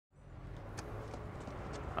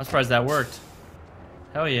I'm surprised that worked.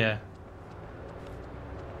 Hell yeah.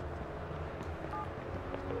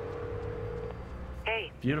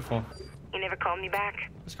 Hey, Beautiful. you never called me back.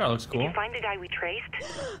 This car looks Did cool. you find the guy we traced?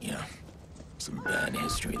 Yeah. Some bad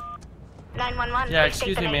history. 911. Yeah, please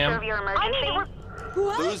excuse state the me, nature ma'am. of your emergency.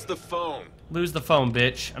 Lose the phone. Lose the phone,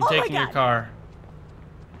 bitch. I'm Oh my taking your God. car.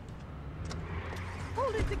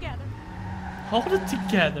 Hold it together. Hold it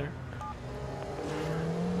together.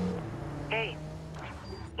 Hey,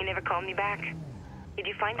 you never called me back. Did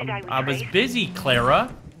you find the guy we I was traced? busy,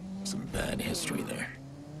 Clara. Some bad history there.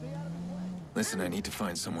 Listen, I need to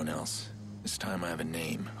find someone else. This time I have a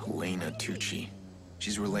name, Helena Tucci.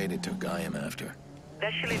 She's related to a guy I'm after.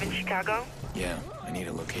 Does she live in Chicago? Yeah, I need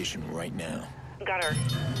a location right now. Got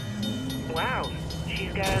her. Wow,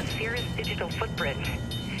 she's got a serious digital footprint.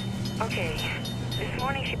 Okay, this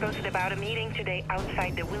morning she posted about a meeting today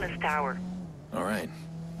outside the Willis Tower. All right,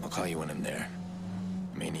 I'll call you when I'm there.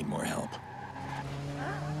 I may need more help.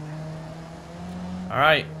 All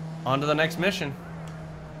right, on to the next mission.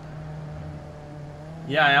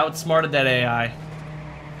 Yeah, I outsmarted that AI.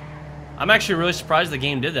 I'm actually really surprised the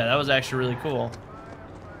game did that. That was actually really cool.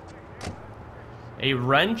 A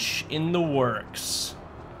wrench in the works.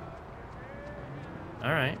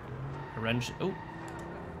 All right, a wrench. Oh.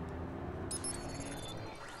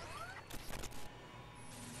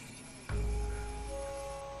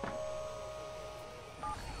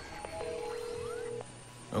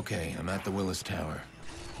 Okay, I'm at the Willis Tower.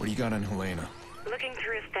 What do you got on Helena? Looking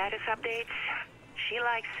through her status updates, she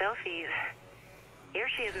likes selfies. Here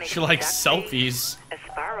she is making She likes duck selfies. face,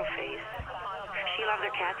 a sparrow face. She loves her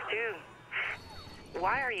cats too.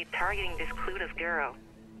 Why are you targeting this clueless girl?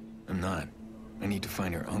 I'm not. I need to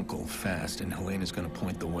find her uncle fast, and Helena's gonna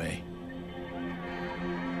point the way.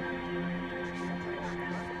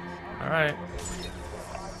 All right.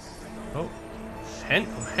 Oh,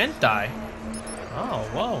 hentai. Oh,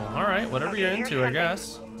 whoa. All right, whatever Okay, you're here's into, I something.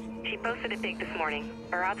 guess. She posted a pic this morning.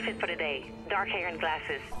 Her outfit for the day. Dark hair and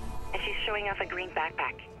glasses. And she's showing off a green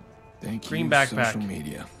backpack. Thank Green you, backpack. social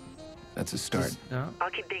media. That's a start. No. I'll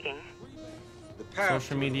keep digging.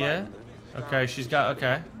 Social media. Okay, she's got,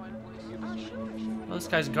 okay. Well, this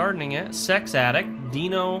guy's gardening it. Sex addict,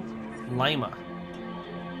 Dino Lima.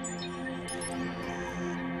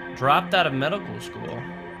 Dropped out of medical school.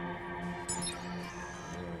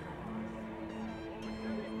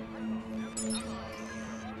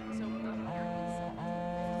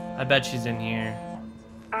 I bet she's in here.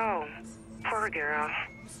 Oh, poor girl.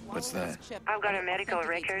 What's that? I've got her medical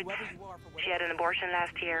records. She had an abortion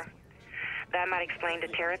last year. That might explain the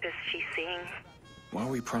therapist she's seeing. Why are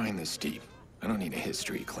we prying this deep? I don't need a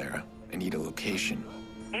history, Clara. I need a location.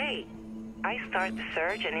 Hey, I start the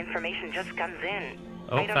search and information just comes in.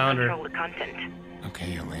 Oh, I don't found her. control the content.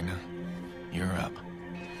 Okay, Elena. You're up.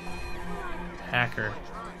 Hacker.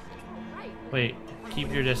 Wait,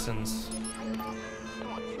 keep your distance.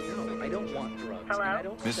 I don't want drugs. Hello? And I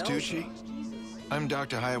don't Miss sell Tucci? drugs. I'm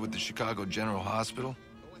Dr. Hyatt with the Chicago General Hospital.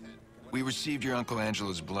 We received your Uncle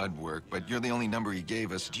Angelo's blood work, but you're the only number he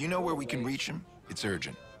gave us. Do you know where we can reach him? It's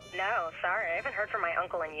urgent. No, sorry. I haven't heard from my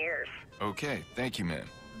uncle in years. Okay, thank you, ma'am.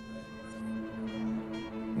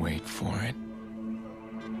 Wait for it.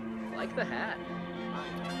 Like the hat.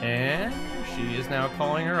 And she is now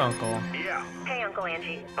calling her uncle. Yeah, Hey, Uncle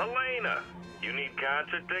Angie. Elena, you need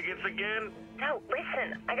concert tickets again? No,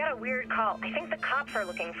 listen. I got a weird call. I think the cops are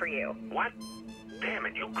looking for you. What? Damn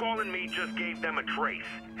it, you calling me just gave them a trace.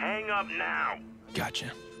 Hang up now.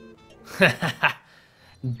 Gotcha.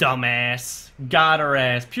 Dumbass. Got her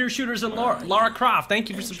ass. Pure Shooters and Lara Croft. Thank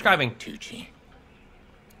you for subscribing. Tucci.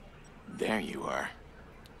 There you are.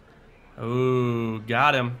 Ooh,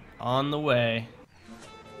 got him. On the way.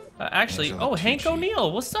 Actually, Angela oh, Hank Tucci.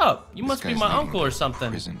 O'Neill. What's up? You This must be guy's my needing uncle or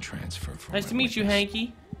something. Prison transfer for Nice to meet you, witness.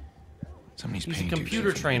 Hanky. Somebody's He's a paying computer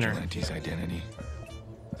Tucci for the trainer. vigilante's identity.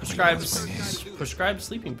 Prescribed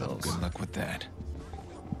sleeping Oh, pills. good luck with that.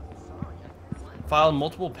 Filed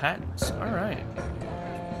multiple patents. All right.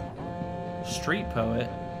 Street poet.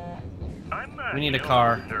 I'm not We need a showing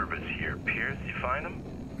car. service here, Pierce. You find him?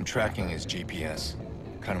 I'm tracking his GPS.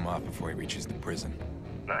 Cut him off before he reaches the prison.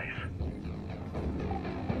 Nice.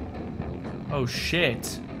 Oh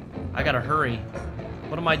shit. I gotta hurry.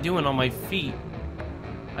 What am I doing on my feet?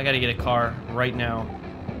 I gotta get a car right now.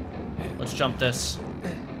 Let's jump this.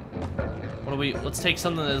 What do we? Let's take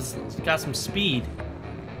something that's got some speed.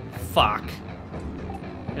 Fuck.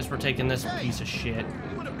 Guess we're taking this piece of shit.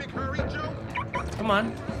 Come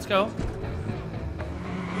on, let's go.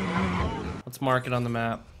 Let's mark it on the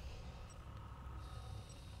map.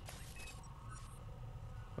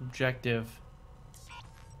 Objective.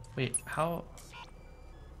 Wait, how?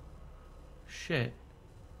 shit.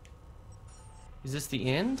 Is this the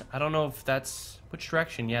end? I don't know if that's... Which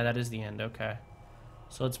direction? Yeah, that is the end. Okay.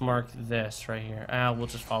 So let's mark this right here. We'll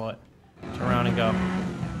just follow it. Turn around and go.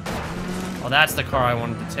 Oh, that's the car I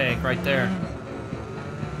wanted to take. Right there.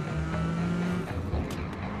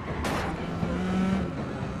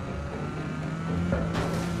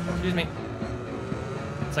 Excuse me.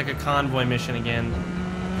 It's like a convoy mission again.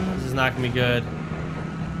 This is not gonna be good.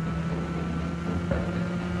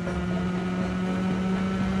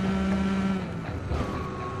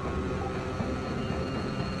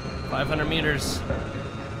 $500 meters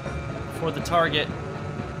for the target.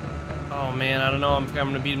 Oh man, I don't know. I'm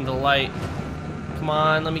gonna beat him to the light. Come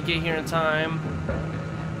on, let me get here in time.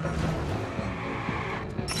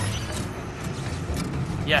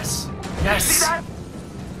 Yes. Yes.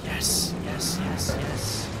 Yes. Yes. Yes.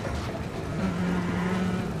 Yes.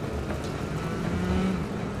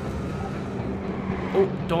 Oh,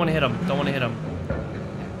 don't want to hit him. Don't want to hit him.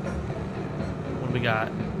 What do we got?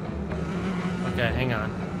 Okay, hang on.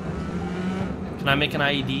 Can I make an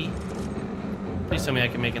IED? Please tell me I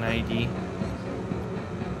can make an IED.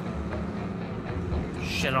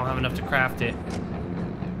 Shit, I don't have enough to craft it.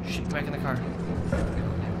 Shit, get back in the car.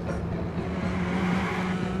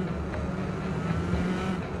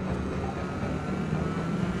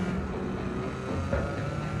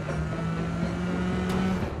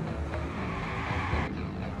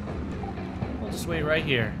 We'll just wait right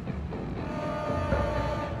here.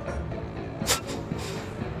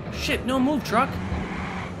 Shit, no move, truck.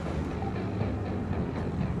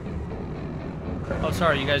 Oh,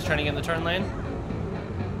 sorry, you guys trying to get in the turn lane?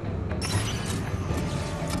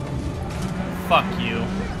 Fuck you.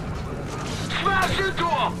 Smash into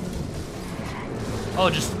him! Oh,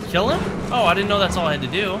 just kill him? Oh, I didn't know that's all I had to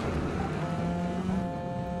do.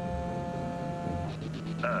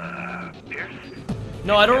 Pierce?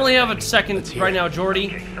 No, I don't really have a second right now, Jordy.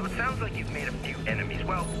 Okay, so it sounds like you've made a few enemies.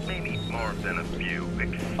 Well, maybe more than a few.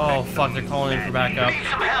 Oh, fuck, they're calling in for backup. Need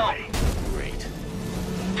some help! Great.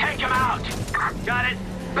 Take him out! Got it!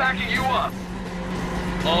 Backing you up!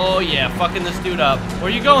 Oh, yeah, fucking this dude up. Where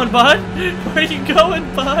you going, bud? Where you going,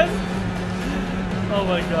 bud? Oh,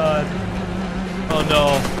 my God. Oh,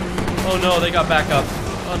 no. Oh, no, they got backup.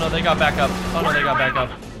 Oh, no, they got backup. Oh, no, they got backup.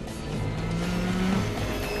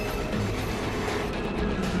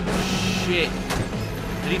 Shit.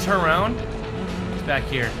 Did he turn around? He's back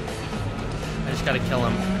here. I just gotta kill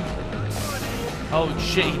him. Oh,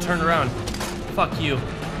 shit, he turned around. Fuck you.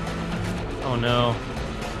 Oh, no.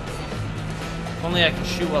 If only I can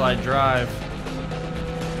shoot while I drive.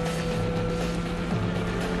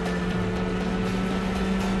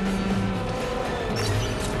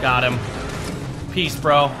 Got him. Peace,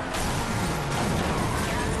 bro.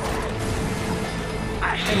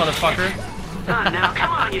 Hey, motherfucker. Now,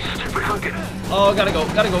 come on, you stupid hunkin'. Oh, gotta go,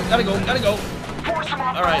 gotta go, gotta go, gotta go. Force him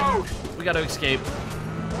off the Alright, road. we gotta escape.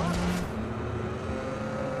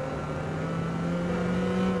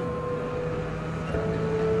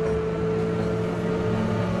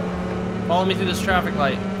 Follow me through this traffic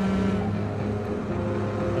light.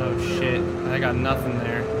 Oh shit, I got nothing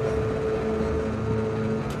there.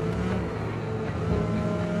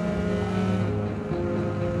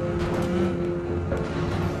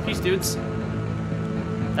 Peace, dudes.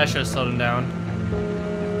 That should have slowed him down.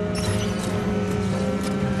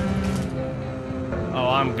 Oh,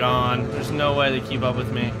 I'm gone. There's no way they keep up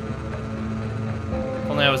with me. If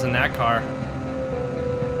only I was in that car.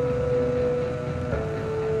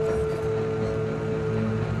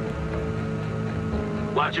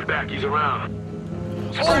 Watch your back, he's around.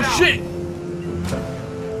 Oh shit!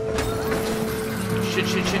 Shit,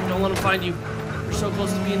 shit, shit, don't let him find you. We're so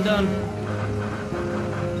close to being done.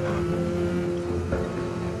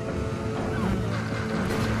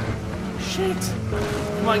 Shit!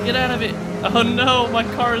 Come on, get out of it! Oh no, my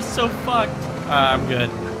car is so fucked. I'm good.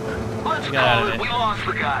 Let's Get out call of it. it. We lost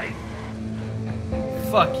the guy.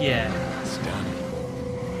 Fuck yeah. It's done.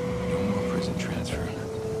 No more prison transfer.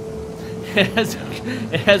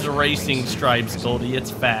 It has racing stripes, Goldie. It's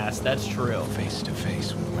fast. That's true. Face to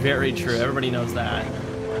face with my Very enemies. true. Everybody knows that.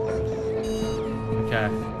 Okay.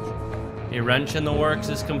 A wrench in the works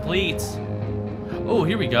is complete. Oh,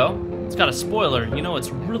 here we go. It's got a spoiler. You know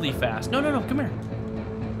it's really fast. No, no, no. Come here.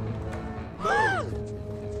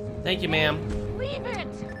 Thank you, ma'am. Leave it!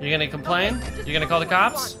 You're gonna complain? You're gonna call the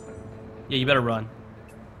cops? Yeah, you better run.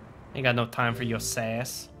 Ain't got no time for your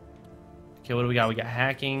sass. Okay, what do we got? We got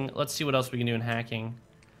hacking. Let's see what else we can do in hacking.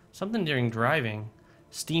 Something during driving.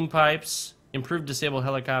 Steam pipes. Improved disable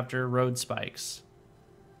helicopter. Road spikes.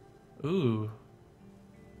 Ooh.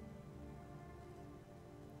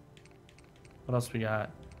 What else we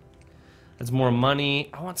got? It's more money.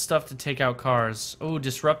 I want stuff to take out cars. Oh,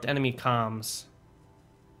 disrupt enemy comms.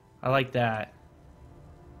 I like that.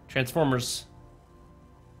 Transformers.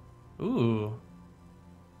 Ooh.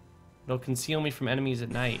 It'll conceal me from enemies at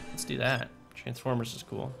night. Let's do that. Transformers is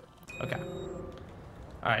cool. Okay.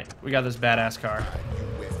 Alright, we got this badass car.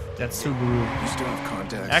 That's Subaru. You still have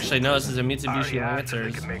contacts? Actually, no, this is a Mitsubishi They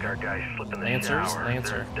Lancers. could make our guys slip in the Lancers? shower.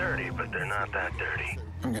 Lancer. They're dirty, but they're not that dirty.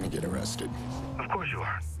 I'm gonna get arrested. Of course you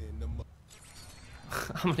are.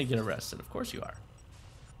 I'm gonna get arrested. Of course you are.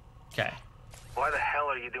 Okay. Why the hell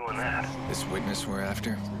are you doing that? This witness we're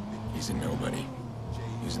after, he's a nobody.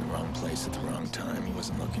 He was in the wrong place at the wrong time. He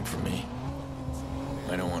wasn't looking for me.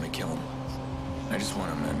 I don't want to kill him. I just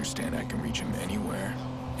want him to understand I can reach him anywhere,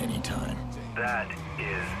 anytime. That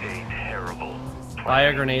is a terrible plan. Buy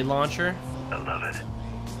a grenade launcher. I love it.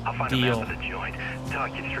 I'll find Deal. a map of the joint.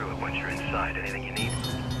 Talk you through it once you're inside. Anything you need?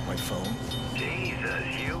 My phone? Jesus,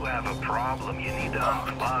 you have a problem. You need to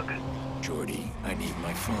unplug. Jordy, I need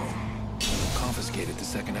my phone. Confiscate it the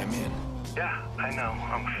second I'm in. Yeah, I know.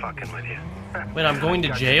 I'm fucking with you. Wait, I'm going to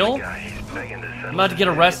Got jail? the guy. He's begging to settle I'm about to get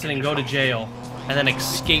this. arrested and go to jail. And then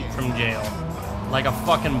escape from jail. Like a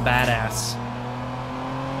fucking badass.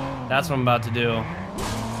 That's what I'm about to do.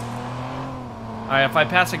 Alright, if I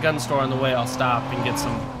pass a gun store on the way, I'll stop and get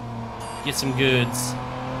some goods.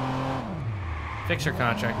 Fix your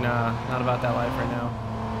contract. Nah, not about that life right now.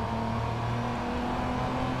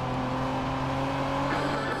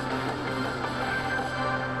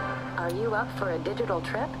 Are you up for a digital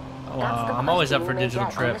trip? Oh, That's the I'm always up question for you may digital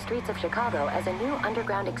get trip. on the streets of Chicago as a new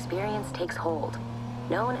underground experience takes hold.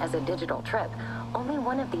 Known as a digital trip, only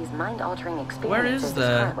one of these mind-altering experiences Where is is the...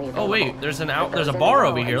 currently available. Oh wait, there's a But bar those over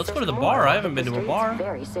in the here. know Let's go to the insist bar. more I haven't been hit to the a bar. streets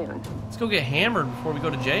very soon. Let's go get hammered before we go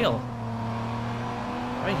to jail.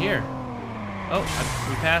 Right here. Oh,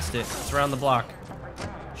 we passed it. It's around the block.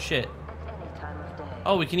 Shit.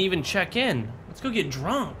 Oh, we can even check in. Let's go get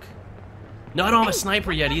drunk. No, I don't have a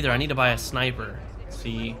sniper yet either. I need to buy a sniper.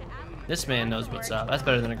 See, this man knows what's up. That's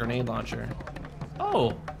better than a grenade launcher.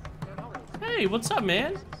 Oh. Hey, what's up,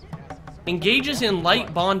 man? Engages in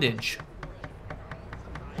light bondage.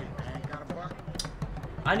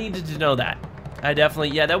 I needed to know that. I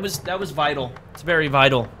definitely, yeah, that was vital. It's very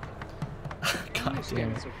vital. God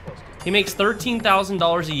damn it. He makes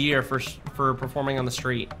 $13,000 a year for performing on the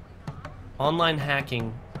street. Online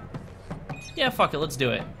hacking. Yeah, fuck it, let's do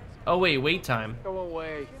it. Oh wait, wait time. Go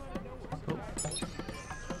away.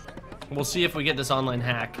 We'll see if we get this online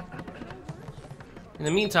hack. In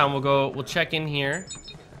the meantime, we'll check in here.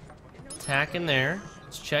 Tack in there.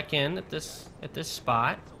 Let's check in at this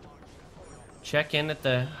spot. Check in at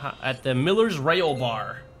the Miller's Rail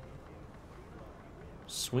Bar.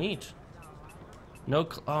 Sweet. No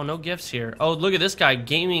gifts here. Oh, look at this guy,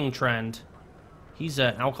 Gaming Trend. He's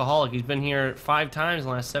an alcoholic. He's been here 5 times in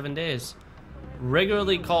the last 7 days.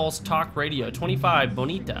 Regularly calls talk radio. 25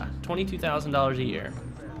 Bonita. $22,000 a year.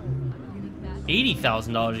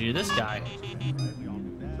 $80,000 a year. This guy.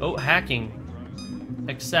 Oh, hacking.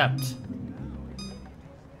 Accept.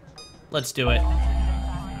 Let's do it.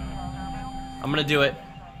 I'm gonna do it.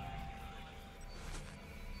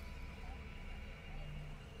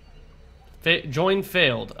 Join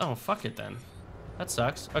failed. Oh, fuck it then. That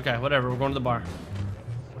sucks. Okay, whatever. We're going to the bar.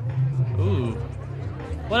 Ooh.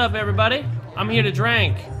 What up, everybody? I'm here to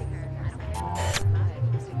drink.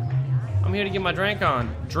 I'm here to get my drink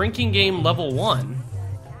on. Drinking game level 1.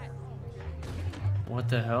 What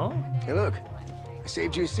the hell? Hey, look. I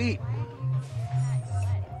saved you a seat.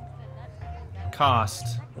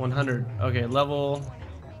 Cost 100. Okay, level.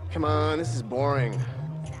 Come on, this is boring.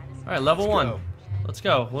 All right, level 1. go. Let's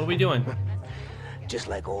go. What are we doing? Just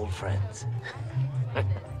like old friends.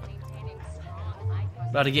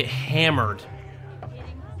 About to get hammered.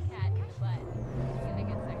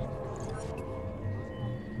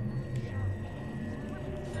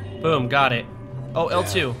 Boom, got it. Oh,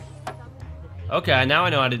 L2. Okay, now I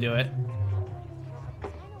know how to do it.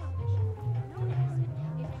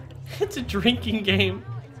 It's a drinking game.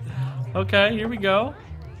 Okay, here we go.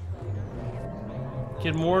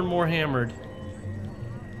 Get more and more hammered.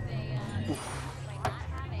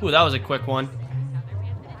 Ooh, that was a quick one.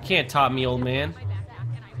 Can't top me, old man.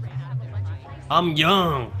 I'm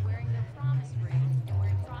young.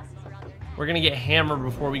 We're gonna get hammered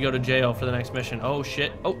before we go to jail for the next mission. Oh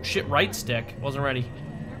shit. Oh shit, right stick. Wasn't ready.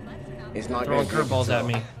 It's not Throwing gonna curveballs at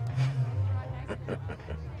me.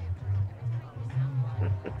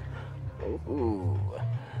 Ooh.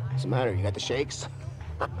 What's the matter? You got the shakes?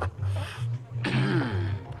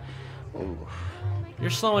 Ooh. You're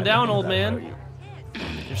slowing down, old man.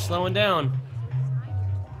 You're slowing down.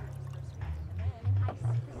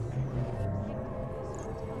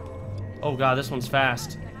 Oh god, this one's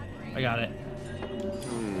fast. I got it.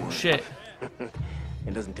 Shit.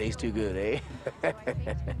 It doesn't taste too good, eh?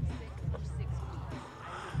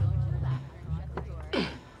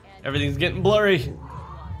 Everything's getting blurry.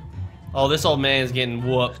 Oh, this old man is getting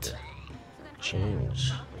whooped.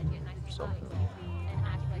 Change. Something.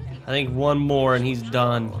 I think one more and he's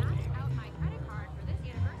done.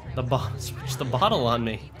 The bottle switched the bottle on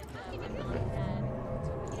me.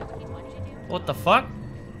 What the fuck?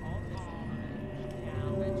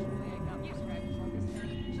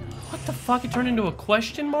 What the fuck? It turned into a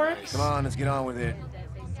question mark? Come on, let's get on with it.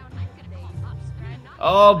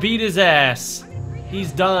 Oh, beat his ass.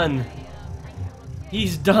 He's done.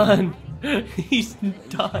 He's done. He's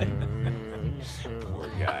done. Poor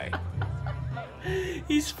guy.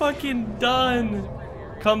 He's fucking done.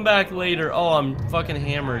 Come back later. Oh, I'm fucking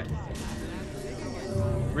hammered.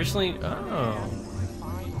 Recently, oh.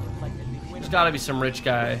 There's gotta be some rich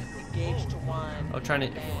guy. Oh, trying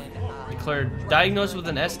to declare diagnosed with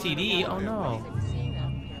an STD. Oh no.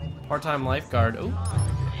 Part-time lifeguard. Oh.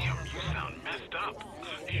 Damn, you sound messed up.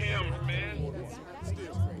 Damn, man.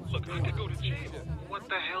 Look, I could go to jail. What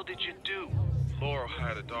the hell did you do? Laurel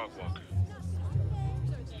hired a dog walker.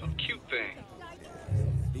 Some cute thing.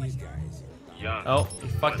 These guys. Young. Oh, he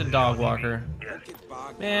fucked a dog walker.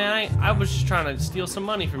 Man, I was just trying to steal some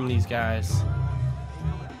money from these guys.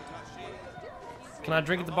 Can I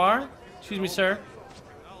drink at the bar? Excuse me, sir.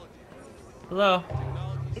 Hello.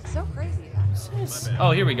 It's so crazy.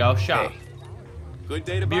 Oh, here we go. Shop. Good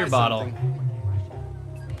day to Beer buy bottle. something.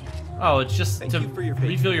 Oh, it's just Thank to you for your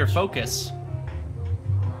refill your focus.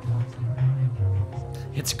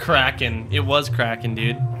 It's cracking. It was cracking,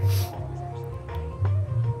 dude.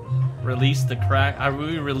 Release the crack.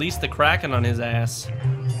 We released the kraken on his ass.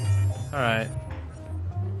 All right.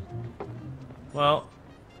 Well,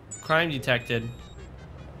 crime detected.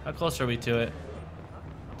 How close are we to it?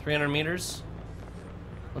 300 meters?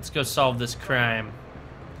 Let's go solve this crime.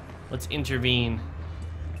 Let's intervene.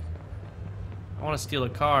 I want to steal a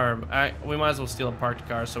car. We might as well steal a parked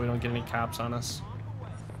car so we don't get any cops on us.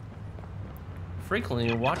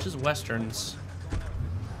 Frequently watches westerns.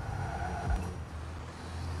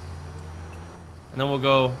 And then we'll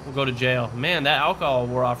go to jail. Man, that alcohol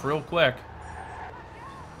wore off real quick.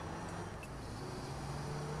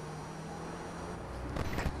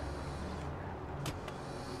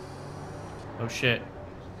 Oh shit.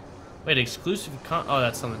 Wait, exclusive oh,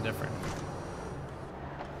 that's something different.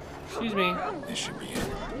 Excuse me. This should be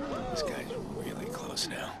it. This guy's really close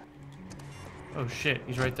now. Oh shit,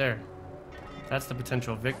 he's right there. That's the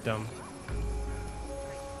potential victim.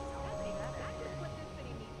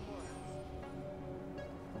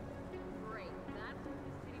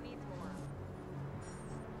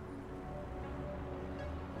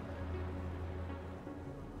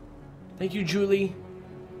 Thank you, Julie.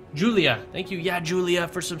 Julia. Thank you, yeah, Julia,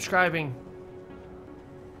 for subscribing.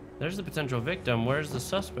 There's the potential victim. Where's the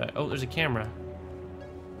suspect? Oh, there's a camera.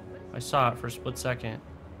 I saw it for a split second.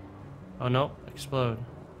 Oh, no. Explode.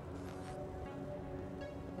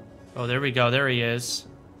 Oh, there we go. There he is.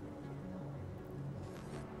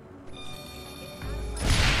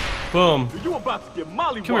 Boom. You about to get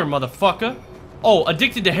molly. Come here, motherfucker. Oh,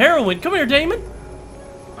 addicted to heroin. Come here, Damon.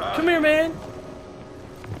 Come here, man.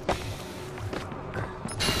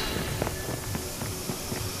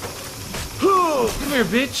 Come here,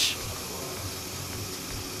 bitch.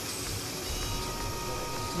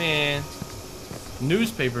 Man.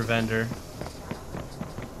 Newspaper vendor.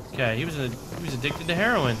 Okay, he was addicted to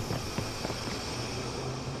heroin.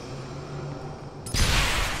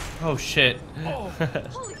 Oh shit. What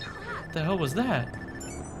the hell was that?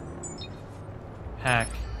 Hack.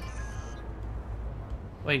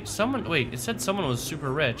 Wait, it said someone was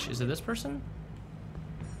super rich. Is it this person?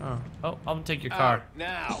 Oh, I'll take your car.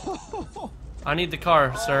 Now. I need the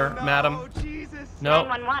car, sir, madam. No.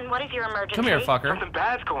 911, what is your emergency? Come here, fucker. Something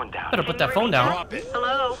bad's going down. Better put that phone down. Drop it.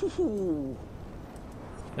 Hello?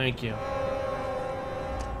 Thank you.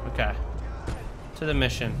 Okay. To the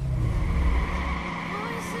mission.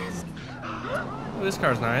 Ooh, this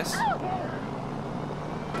car's nice.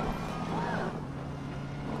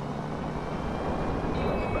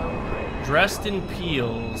 Dressed in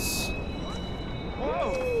peels.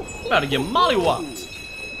 About to get mollywopped.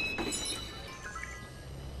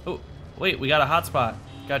 Oh, wait, we got a hotspot.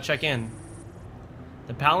 Gotta check in.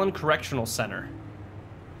 The Palin Correctional Center.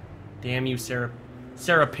 Damn you, Sarah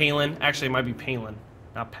Palin. Actually, it might be Palin,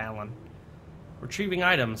 not Palin. Retrieving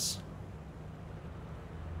items.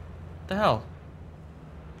 What the hell?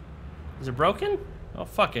 Is it broken? Oh,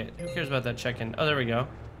 fuck it. Who cares about that check-in? Oh, there we go.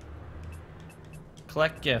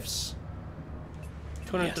 Collect gifts.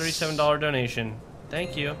 $237 donation.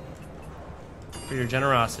 Thank you for your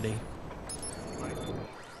generosity.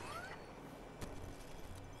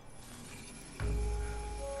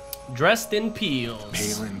 Dressed in peels.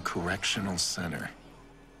 Palin Correctional Center.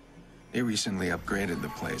 They recently upgraded the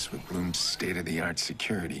place with Bloom's state-of-the-art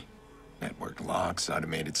security. Network locks,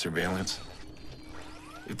 automated surveillance.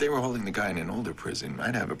 If they were holding the guy in an older prison,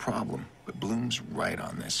 I'd have a problem. But Bloom's right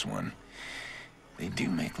on this one. They do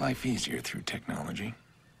make life easier through technology.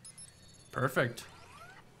 Perfect.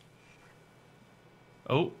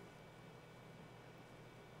 Oh.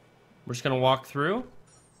 We're just gonna walk through?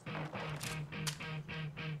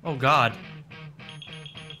 Oh, God.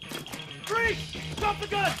 Freeze! Drop the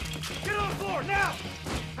gun! Get on the floor, now!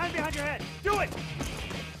 Hand behind your head! Do it!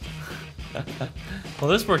 Well,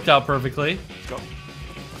 this worked out perfectly. Let's go.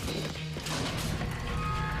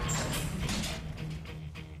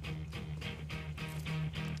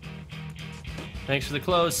 Thanks for the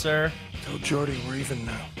clothes, sir. Tell Jordy we're even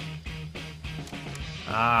now.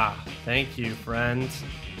 Ah, thank you, friend.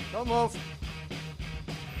 Don't move.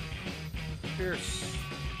 Pierce.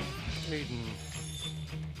 Eden.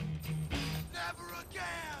 Never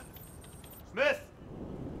again! Smith!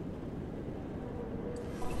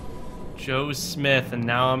 Joe Smith, and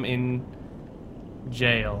now I'm in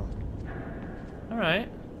jail.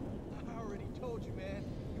 Alright. I already told you, man.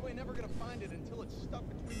 You ain't never gonna find it until it's stuck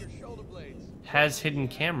between your shoulder blades. Has hidden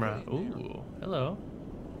camera. Ooh, hello.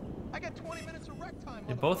 I got 20 minutes of rec time.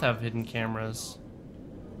 They both have hidden cameras.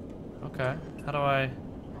 Okay, how do I...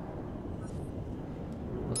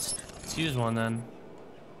 Let's use one then.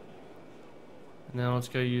 Now let's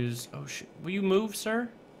go use... Oh shit, will you move, sir?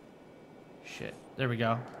 Shit, there we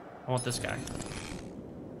go. I want this guy.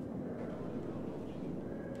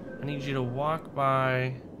 I need you to walk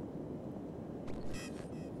by...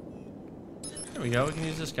 There we go, we can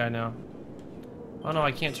use this guy now. Oh no,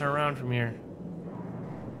 I can't turn around from here.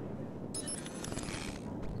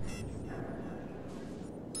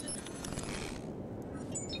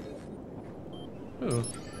 Ooh.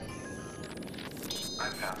 I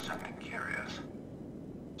found something curious.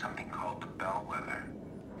 Something called the Bellwether.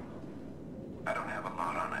 I don't have a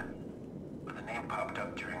lot on it, but the name popped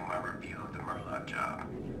up during my review of the Murloc job.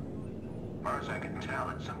 As far as I can tell,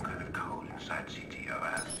 it's some kind of code inside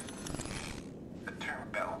CTOS. The term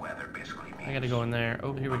Bellwether basically means... I gotta go in there.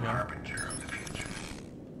 Oh, here we go. Harbinger of the future.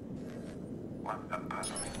 What a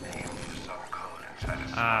puzzling name for some code inside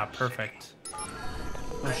a... Ah, perfect.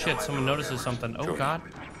 Oh shit, someone notices something. Oh god.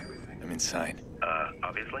 I'm inside.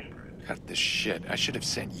 Obviously. Cut the shit. I should have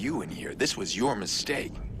sent you in here. This was your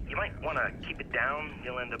mistake. You might want to keep it down.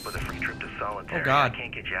 You'll end up with a free trip to solitary. Oh god. I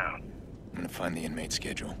can't get you out. I'm gonna find the inmate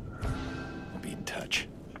schedule. I'll be in touch.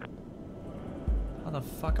 How the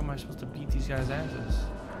fuck am I supposed to beat these guys' asses?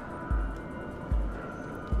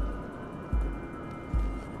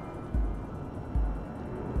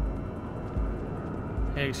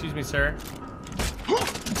 Hey, excuse me, sir.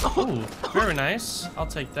 Oh, very nice. I'll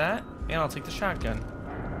take that, and I'll take the shotgun.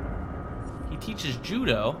 He teaches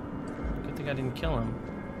judo. Good thing I didn't kill him.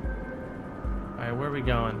 Alright, where are we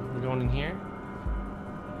going? We're going in here?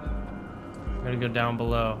 We're gonna go down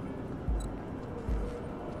below.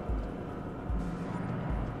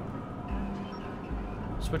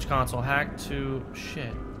 Switch console, hack to...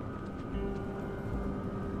 shit.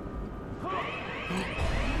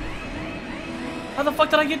 How the fuck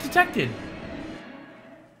did I get detected?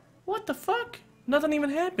 What the fuck? Nothing even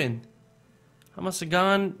happened. I must have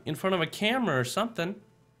gone in front of a camera or something.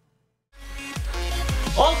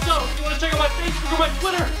 Also, if you want to check out my Facebook or my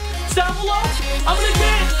Twitter, it's down below. I'm gonna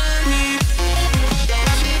get it.